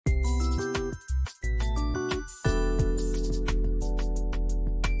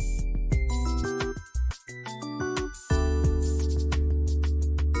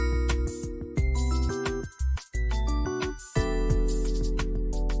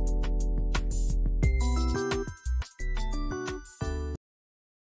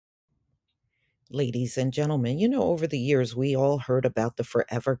Ladies and gentlemen, over the years, we all heard about the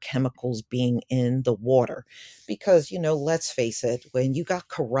forever chemicals being in the water because, let's face it, when you got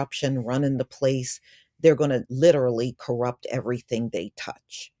corruption running the place, they're going to literally corrupt everything they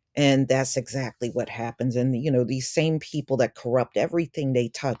touch. And that's exactly what happens. And, these same people that corrupt everything they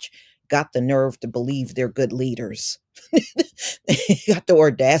touch got the nerve to believe they're good leaders. Got the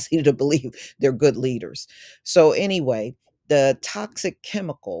audacity to believe they're good leaders. So, anyway, the toxic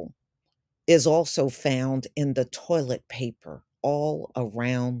chemical is also found in the toilet paper all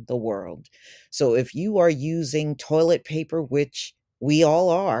around the world. So if you are using toilet paper, which we all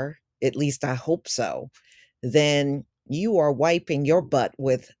are, at least I hope so, then you are wiping your butt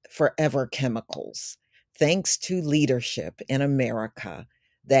with forever chemicals, thanks to leadership in America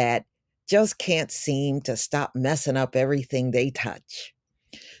that just can't seem to stop messing up everything they touch.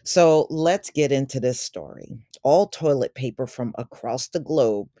 So let's get into this story. All toilet paper from across the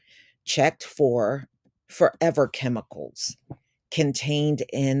globe checked for forever chemicals contained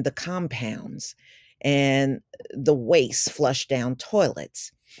in the compounds and the waste flushed down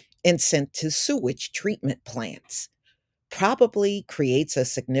toilets and sent to sewage treatment plants. Probably creates a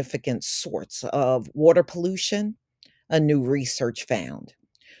significant source of water pollution, a new research found.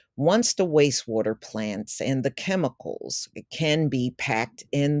 Once the wastewater plants and the chemicals can be packed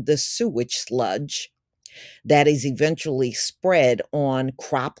in the sewage sludge that is eventually spread on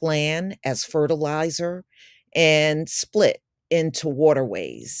cropland as fertilizer and split into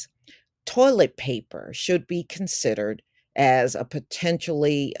waterways. Toilet paper should be considered as a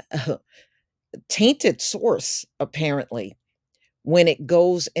potentially tainted source, apparently. When it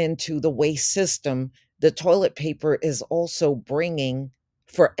goes into the waste system, the toilet paper is also bringing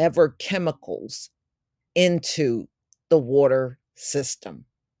forever chemicals into the water system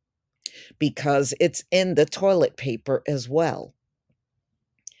because it's in the toilet paper as well.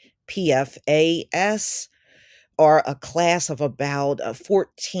 PFAS are a class of about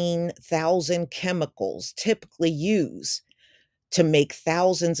 14,000 chemicals typically used to make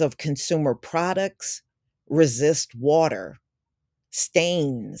thousands of consumer products resist water,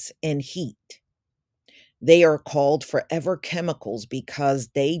 stains, and heat. They are called forever chemicals because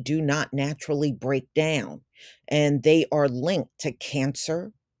they do not naturally break down and they are linked to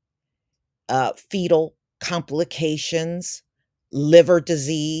cancer, fetal complications, liver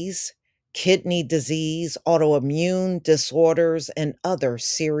disease, kidney disease, autoimmune disorders, and other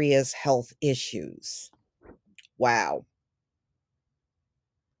serious health issues. Wow.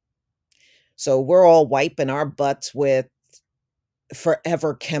 So we're all wiping our butts with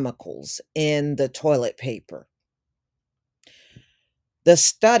forever chemicals in the toilet paper. The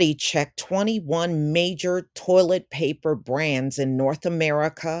study checked 21 major toilet paper brands in North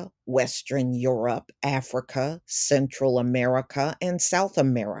America, Western Europe, Africa, Central America, and South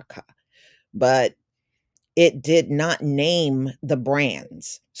America, but it did not name the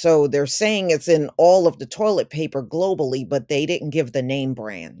brands. So they're saying it's in all of the toilet paper globally, but they didn't give the name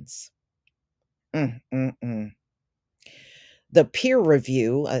brands. Mm, mm, mm. The peer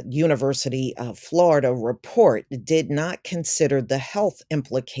review, University of Florida report did not consider the health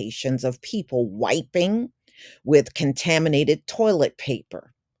implications of people wiping with contaminated toilet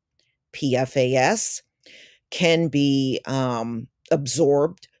paper. PFAS can be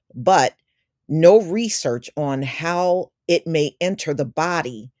absorbed, but no research on how it may enter the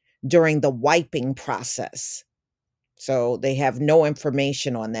body during the wiping process. So they have no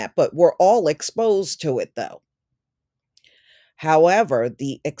information on that, but we're all exposed to it though. However,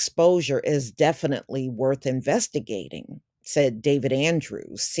 the exposure is definitely worth investigating, said David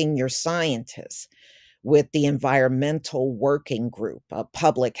Andrews, senior scientist with the Environmental Working Group, a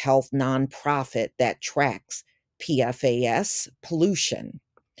public health nonprofit that tracks PFAS pollution.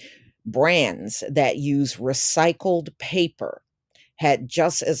 Brands that use recycled paper had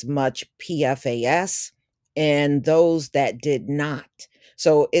just as much PFAS and those that did not.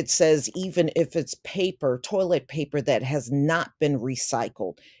 So it says even if it's paper, toilet paper that has not been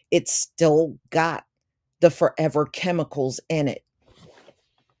recycled, it's still got the forever chemicals in it.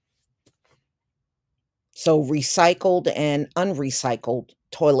 So recycled and unrecycled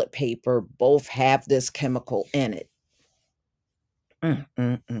toilet paper both have this chemical in it. Mm,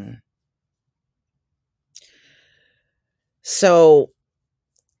 mm, mm. So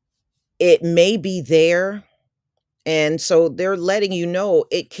it may be there. And so they're letting you know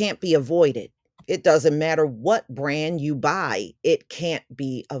it can't be avoided. It doesn't matter what brand you buy, it can't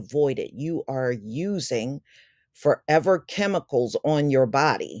be avoided. You are using forever chemicals on your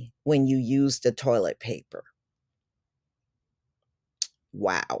body when you use the toilet paper.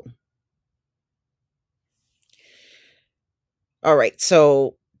 Wow. All right.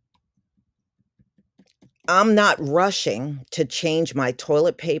 So I'm not rushing to change my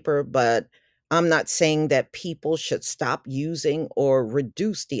toilet paper, but I'm not saying that people should stop using or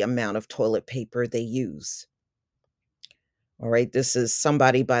reduce the amount of toilet paper they use. All right. This is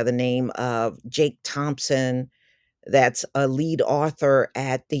somebody by the name of Jake Thompson, that's a lead author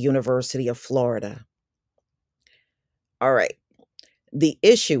at the University of Florida. All right. The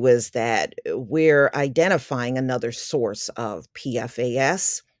issue is that we're identifying another source of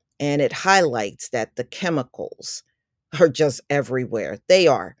PFAS, and it highlights that the chemicals are just everywhere. They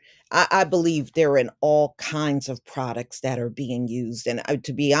are. I believe they're in all kinds of products that are being used. And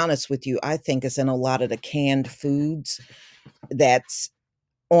to be honest with you, I think it's in a lot of the canned foods that's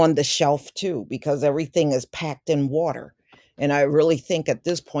on the shelf too, because everything is packed in water. And I really think at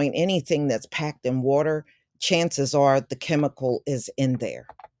this point, anything that's packed in water, chances are the chemical is in there,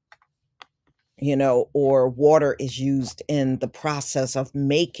 or water is used in the process of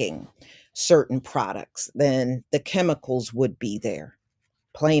making certain products, then the chemicals would be there.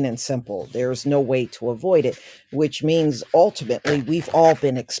 Plain and simple. There's no way to avoid it, which means ultimately we've all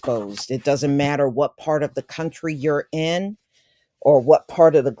been exposed. It doesn't matter what part of the country you're in or what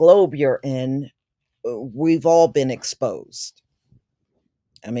part of the globe you're in, we've all been exposed.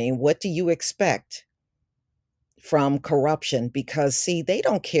 I mean, what do you expect from corruption? Because, see, they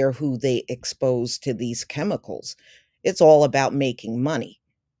don't care who they expose to these chemicals. It's all about making money.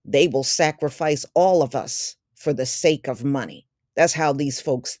 They will sacrifice all of us for the sake of money. That's how these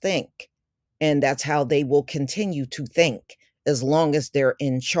folks think. And that's how they will continue to think as long as they're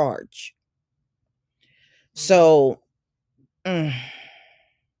in charge. So, mm,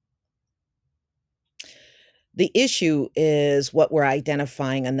 the issue is what we're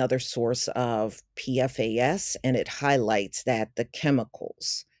identifying another source of PFAS, and it highlights that the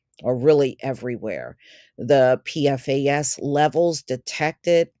chemicals are really everywhere. The PFAS levels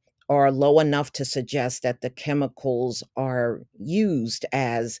detected are low enough to suggest that the chemicals are used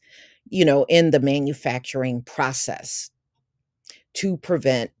as, in the manufacturing process to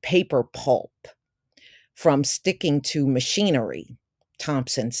prevent paper pulp from sticking to machinery,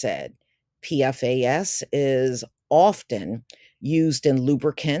 Thompson said. PFAS is often used in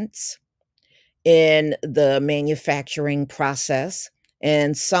lubricants, in the manufacturing process,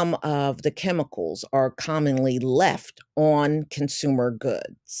 and some of the chemicals are commonly left on consumer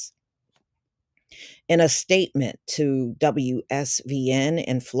goods. In a statement to WSVN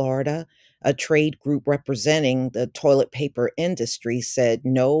in Florida, a trade group representing the toilet paper industry said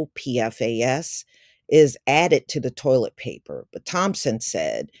no PFAS is added to the toilet paper. But Thompson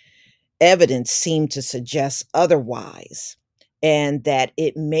said evidence seemed to suggest otherwise, and that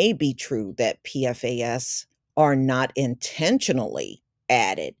it may be true that PFAS are not intentionally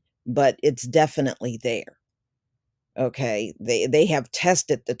added, but it's definitely there. Okay, they have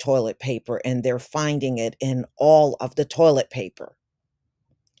tested the toilet paper and they're finding it in all of the toilet paper.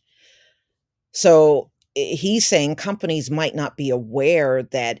 So he's saying companies might not be aware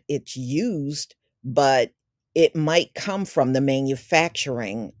that it's used, but it might come from the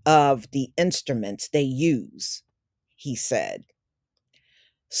manufacturing of the instruments they use, he said.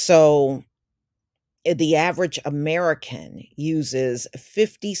 So the average American uses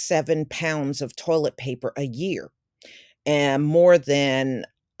 57 pounds of toilet paper a year, and more than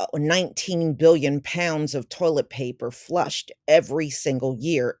 19 billion pounds of toilet paper flushed every single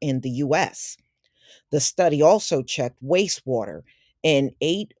year in the US. The study also checked wastewater in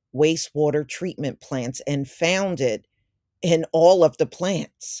 8 wastewater treatment plants and found it in all of the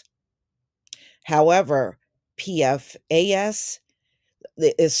plants. However, PFAS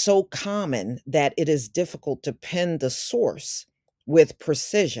is so common that it is difficult to pin the source with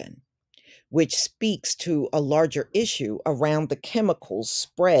precision, which speaks to a larger issue around the chemicals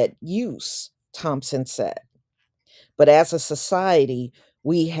spread use, Thompson said. But as a society,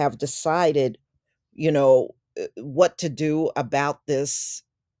 we have decided, what to do about this.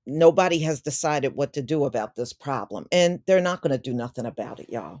 Nobody has decided what to do about this problem, and they're not going to do nothing about it,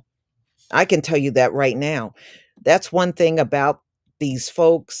 y'all. I can tell you that right now. That's one thing about these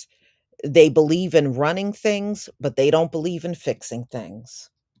folks. They believe in running things, but they don't believe in fixing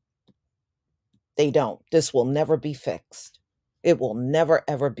things. They don't. This will never be fixed. It will never,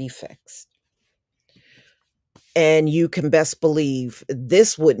 ever be fixed. And you can best believe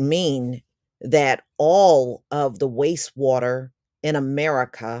this would mean that all of the wastewater in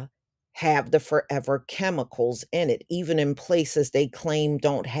America have the forever chemicals in it. Even in places they claim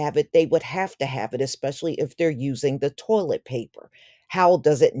don't have it, they would have to have it, especially if they're using the toilet paper. How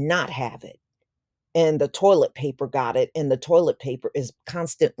does it not have it? And the toilet paper got it, and the toilet paper is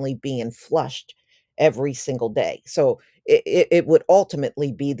constantly being flushed every single day. So it would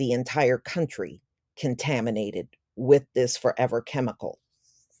ultimately be the entire country contaminated with this forever chemical.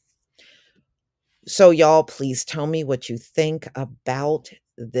 So, y'all, please tell me what you think about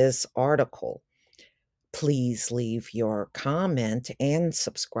this article. Please leave your comment and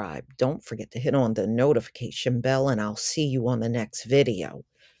subscribe. Don't forget to hit on the notification bell, and I'll see you on the next video.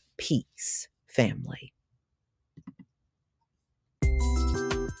 Peace, family.